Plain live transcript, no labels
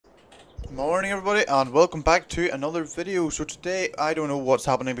Morning everybody and welcome back to another video. So today I don't know what's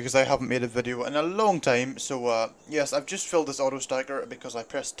happening because I haven't made a video in a long time. So yes, I've just filled this auto stacker because I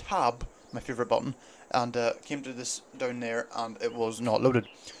pressed tab, my favourite button, and came to this down there and it was not loaded.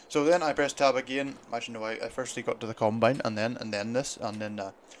 So then I pressed tab again. Actually no, I firstly got to the combine and then this and then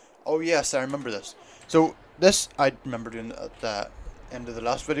oh yes, I remember this. So this I remember doing at the end of the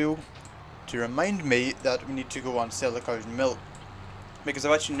last video to remind me that we need to go and sell the cow's milk. Because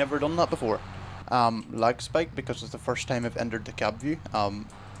I've actually never done that before. Lag spike because it's the first time I've entered the cab view.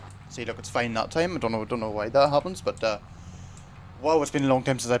 See, look, it's fine that time. I don't know why that happens, but wow, it's been a long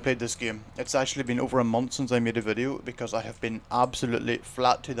time since I played this game. It's actually been over a month since I made a video because I have been absolutely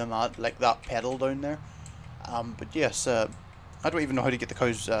flat to the mat, like that pedal down there. But yes, I don't even know how to get the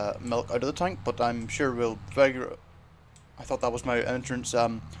cow's milk out of the tank, but I'm sure we'll figure it. I thought that was my entrance. Yeah,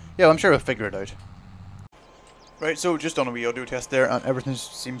 I'm sure we'll figure it out. Right, so just on a wee audio test there, and everything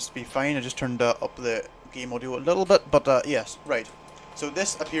seems to be fine. I just turned up the game audio a little bit, but yes, right. So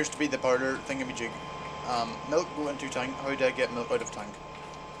this appears to be the parlour thingamajig. Milk go into tank. How do I get milk out of tank?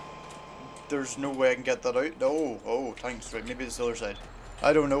 There's no way I can get that out. Oh, tanks. Right, maybe it's the other side.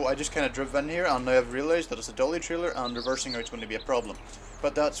 I don't know. I just kind of drove in here, and now I've realised that it's a dolly trailer, and reversing out's going to be a problem.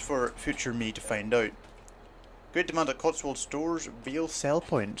 But that's for future me to find out. Great demand at Cotswold Stores. Beale sell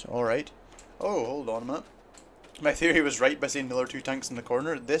point. All right. Oh, hold on a minute. My theory was right by saying Miller 2 tanks in the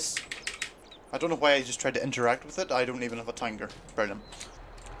corner. This, I don't know why I just tried to interact with it. I don't even have a tanker. Brilliant.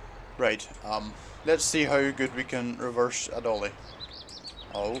 Right, let's see how good we can reverse a dolly.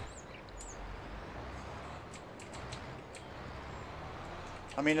 Oh.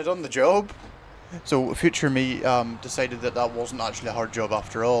 I mean, I done the job. So, future me decided that that wasn't actually a hard job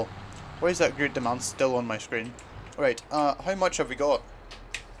after all. Why is that great demand still on my screen? Right, how much have we got?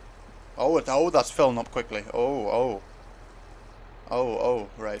 Oh, that's filling up quickly. Oh,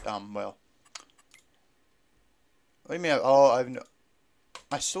 right, well. What do you mean? Oh,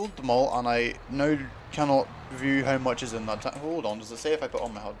 I sold them all, and I now cannot view how much is in that tank. Hold on, does it say if I put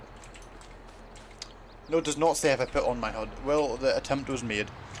on my HUD? No, it does not say if I put on my HUD. Well, the attempt was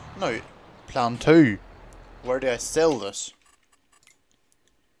made. Now, plan 2. Where do I sell this?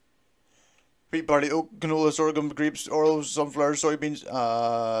 Wheat, barley, oat, canola, sorghum, grapes, oil, sunflower, soybeans.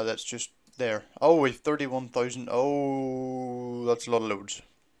 That's just there. Oh, we've 31,000. Oh, that's a lot of loads.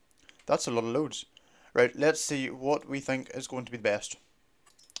 That's a lot of loads. Right, let's see what we think is going to be the best.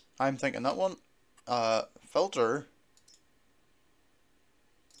 I'm thinking that one. Filter.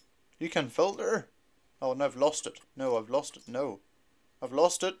 You can filter. Oh, no, I've lost it. No, I've lost it. No. I've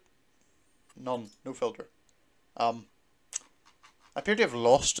lost it. None. No filter. I appear to have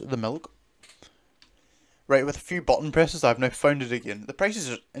lost the milk. Right, with a few button presses, I've now found it again. The prices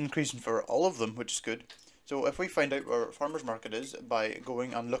are increasing for all of them, which is good. So if we find out where farmer's market is by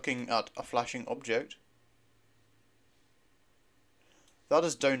going and looking at a flashing object, that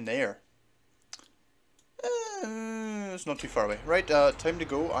is down there. It's not too far away. Right, time to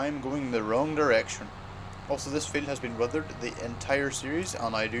go. I'm going the wrong direction. Also, this field has been withered the entire series,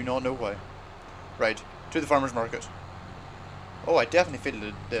 and I do not know why. Right, to the farmer's market. Oh, I definitely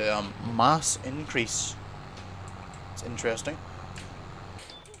feel the mass increase. It's interesting.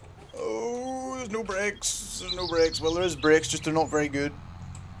 Oh, there's no brakes. There's no brakes. Well, there is brakes, just they're not very good.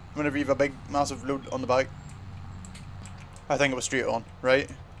 Whenever you have a big, massive load on the back. I think it was straight on, right?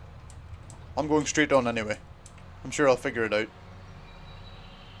 I'm going straight on anyway. I'm sure I'll figure it out.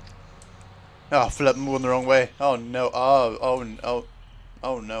 Ah, flip, I'm going the wrong way. Oh no. Oh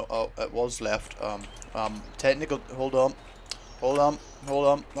no. Oh, it was left. Technical. Hold on. Hold on.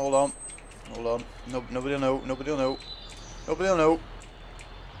 No, nobody will know. Nobody will know.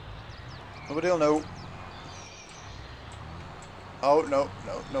 Oh no.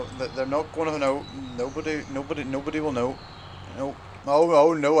 They're not going to know. Nobody will know. No.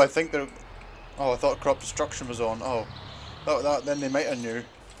 Oh no. I think they're. Oh, I thought crop destruction was on. Oh, that then they might have knew.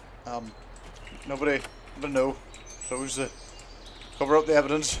 Nobody will know. Close the. Cover up the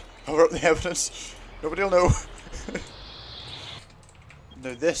evidence. Nobody will know.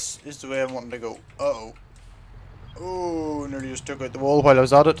 Now this is the way I'm wanting to go. Uh-oh. Oh, nearly just took out the wall while I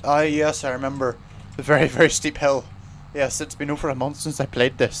was at it. Ah, yes, I remember. The very, very steep hill. Yes, it's been over a month since I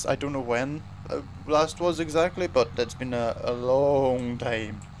played this. I don't know when last was exactly, but it's been a long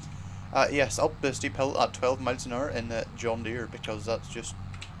time. Yes, up the steep hill at 12 miles an hour in the John Deere, because that's just...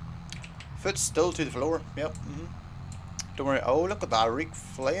 fits still to the floor. Yep. Don't worry. Oh, look at that reek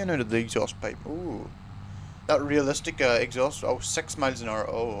flying out of the exhaust pipe. Ooh. That realistic exhaust, 6 miles an hour,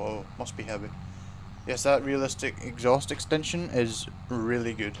 oh, must be heavy. Yes, that realistic exhaust extension is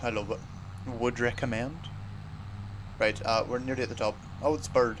really good, I love it. Would recommend. Right, we're nearly at the top. Oh, it's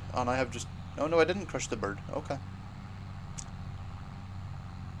bird, and I have just... Oh no, I didn't crush the bird. Okay.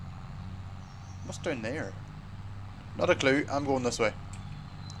 What's down there? Not a clue. I'm going this way.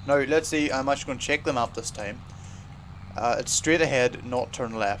 Now, let's see. I'm actually going to check the map this time. It's straight ahead, not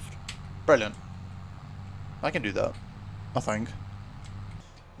turn left. Brilliant. I can do that, I think.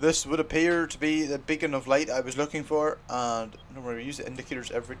 This would appear to be the beacon of light I was looking for, and don't worry, we use the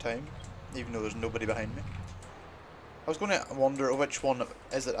indicators every time, even though there's nobody behind me. I was going to wonder which one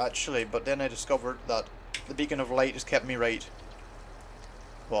is it actually, but then I discovered that the beacon of light has kept me right.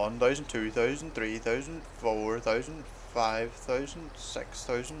 1,000, 2,000, 3,000, 4,000, 5,000,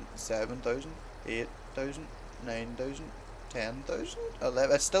 6,000, 7,000, 8,000, 9,000, 10,000,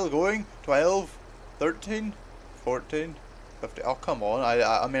 11. It's still going. 12, 13, 14, 15. Oh, come on.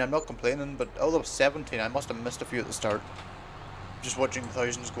 I mean, I'm not complaining, but although 17, I must have missed a few at the start. Just watching the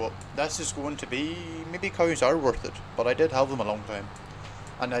thousands go up. This is going to be... Maybe cows are worth it, but I did have them a long time.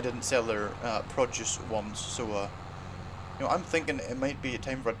 And I didn't sell their produce once, so... you know, I'm thinking it might be a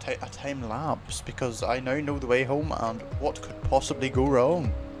time for a time lapse, because I now know the way home and what could possibly go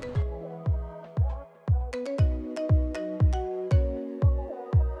wrong.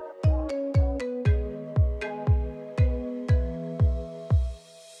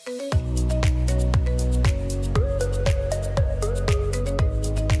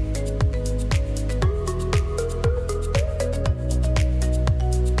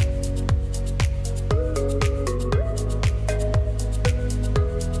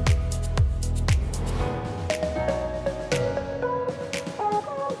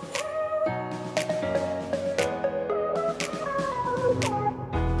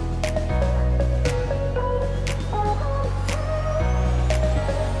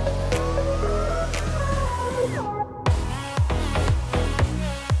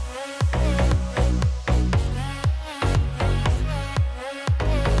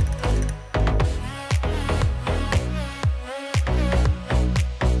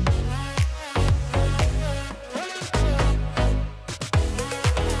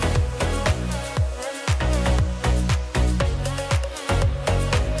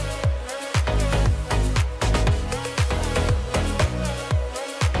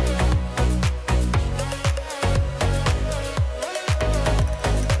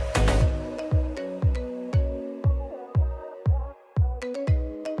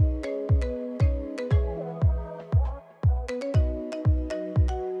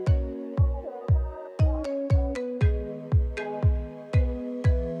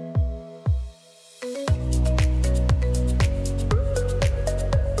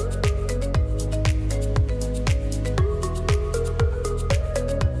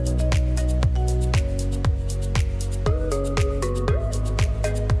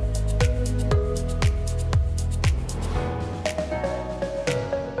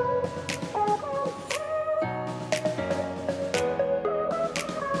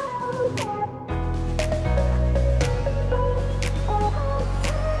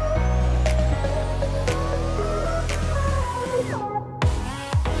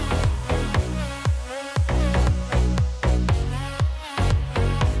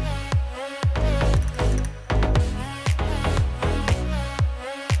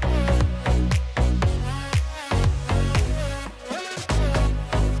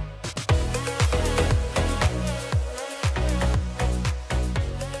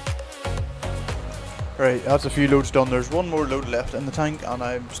 Right, that's a few loads done. There's one more load left in the tank, and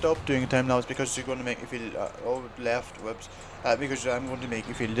I've stopped doing a time lapse because it's going to make you feel because I'm going to make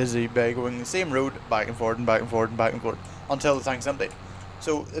you feel dizzy by going the same road back and forth and back and forth and back and forth until the tank's empty.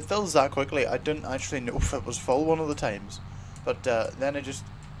 So it fills that quickly. I didn't actually know if it was full one of the times, but then I just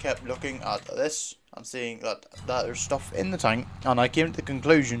kept looking at this and seeing that there's stuff in the tank, and I came to the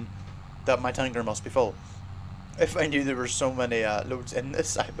conclusion that my tanker must be full. If I knew there were so many loads in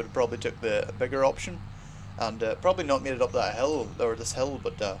this, I would have probably took the bigger option, and probably not made it up that hill, or this hill,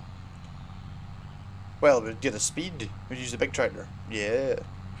 but well, we'd get a speed, we'd use the big tractor. Yeah,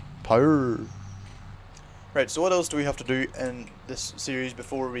 power. Right, so what else do we have to do in this series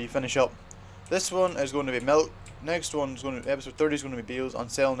before we finish up? This one is going to be milk, next one is going to, episode 30 is going to be bales,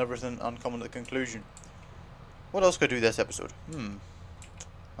 and selling everything and coming to the conclusion. What else could I do this episode?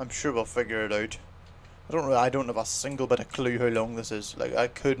 I'm sure we'll figure it out. I don't have a single bit of clue how long this is. Like, I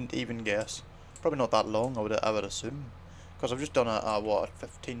couldn't even guess. Probably not that long, I would assume. Because I've just done a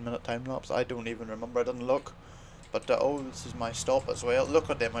 15-minute time lapse. I don't even remember, I didn't look. But oh, this is my stop as well. Look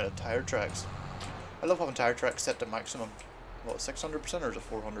at the amount of tire tracks. I love having tire tracks set to maximum. What, 600% or is it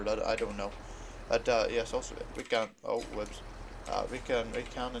 400? I don't know. But yes, also we can, oh whoops. We can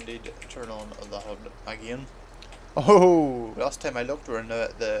indeed turn on the HUD again. Oh, last time I looked, we're in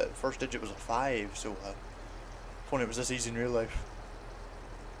the first digit was a 5, so if only it was this easy in real life.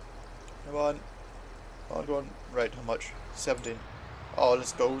 Come on. Come on, go on. Right, how much? 17. Oh,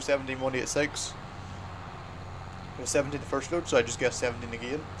 let's go. 17, 186. It was 17 the first load, so I just guessed 17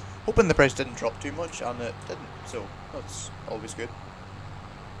 again. Hoping the price didn't drop too much, and it didn't, so that's always good.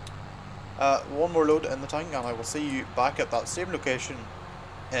 One more load in the tank, and I will see you back at that same location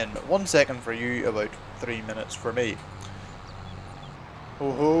in 1 second for you, about 3 minutes for me.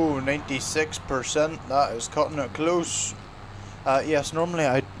 Oh ho, 96%, that is cutting it close. Yes, normally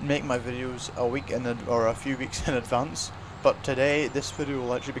I make my videos a week in or a few weeks in advance, but today this video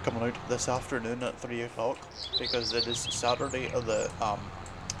will actually be coming out this afternoon at 3 o'clock because it is Saturday of the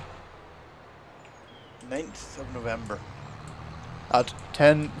 9th of November at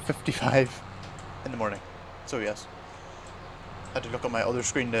 10:55 in the morning. So yes, I had to look on my other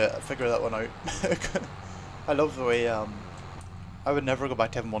screen to figure that one out. I love the way I would never go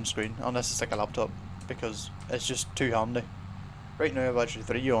back to having one screen unless it's like a laptop because it's just too handy. Right now I've actually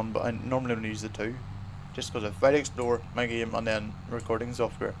 3 on, but I normally only use the 2 just because if I explore my game and then recording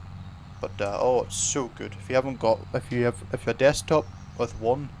software. But oh, it's so good. If you haven't got, if you have a desktop with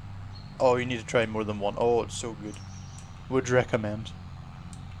 1, oh, you need to try more than 1. Oh, it's so good. Would recommend.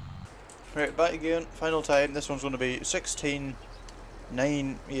 Right, back again. Final time. This one's going to be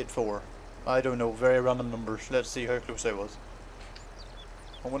 16,984. I don't know. Very random numbers. Let's see how close I was.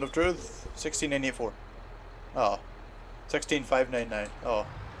 Moment of truth. 16,984. Oh. 16,599. Oh.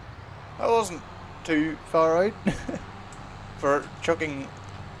 That wasn't too far out. For chucking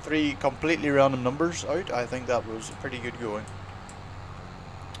 3 completely random numbers out, I think that was pretty good going.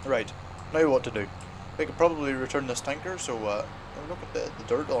 Right. Now what to do? We could probably return this tanker, so look at the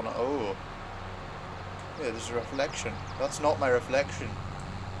dirt on it. Oh. Yeah, there's a reflection. That's not my reflection.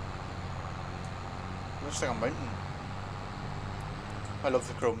 It looks like a mountain. I love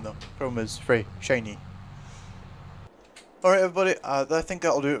the chrome though. Chrome is very shiny. Alright everybody, I think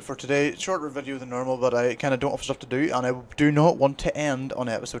that'll do it for today. Shorter video than normal, but I kind of don't have stuff to do, and I do not want to end on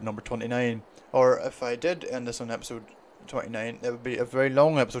episode number 29. Or if I did end this on episode 29, it would be a very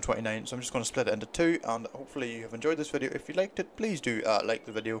long episode 29, so I'm just going to split it into 2, and hopefully you have enjoyed this video. If you liked it, please do like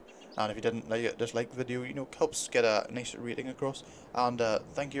the video, and if you didn't like it, dislike the video. You know, it helps get a nicer rating across. And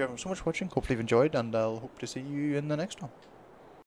thank you everyone so much for watching. Hopefully you've enjoyed, and I'll hope to see you in the next one.